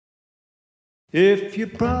If your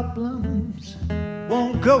problems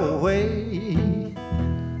won't go away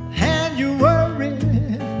and you worry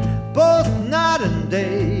both night and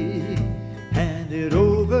day, hand it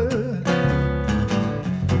over,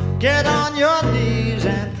 get on your knees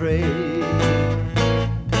and pray.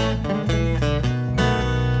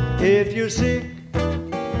 If you're sick,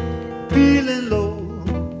 feeling low,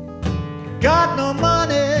 got no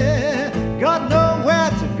money, got nowhere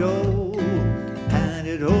to go, hand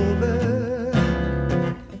it over,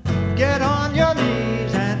 get on your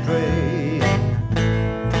knees and pray.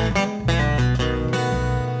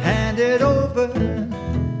 Hand it over,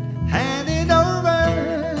 hand it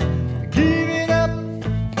over, give it up,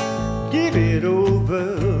 give it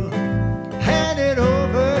over, hand it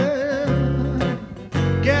over,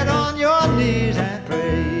 get on your knees and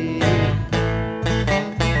pray.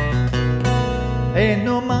 Ain't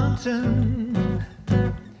no mountain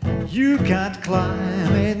you can't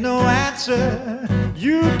climb, ain't no answer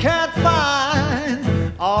you can't find.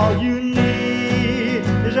 All you need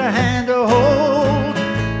is a hand to hold.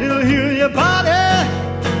 It'll heal your body,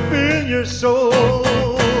 fill your soul.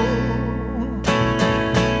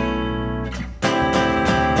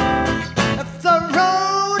 If the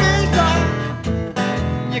road is dark,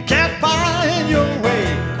 you can't find your way,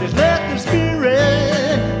 just let the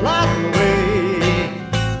Spirit light the way.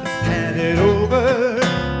 Hand it over,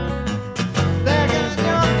 back on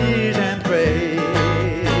your knees and pray.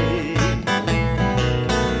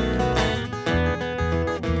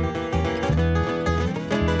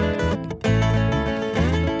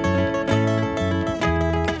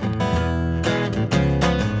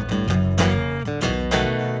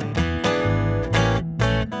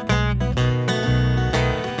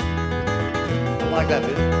 I like that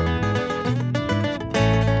bit.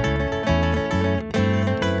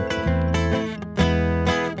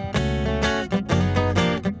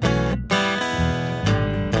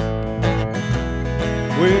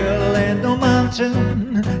 Well, ain't no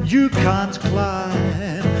mountain you can't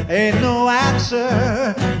climb, ain't no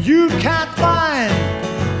answer you can't find.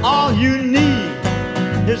 All you need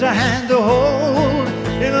is a hand to hold.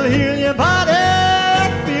 It'll heal your body,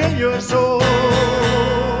 feel your soul.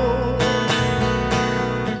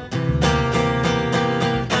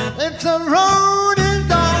 If the road is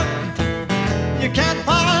dark, you can't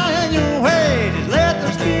find your way, just let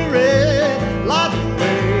the Spirit light the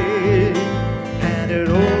way. Hand it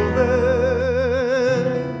over,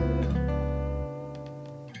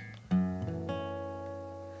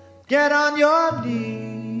 get on your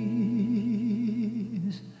knees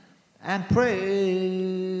and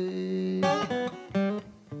pray.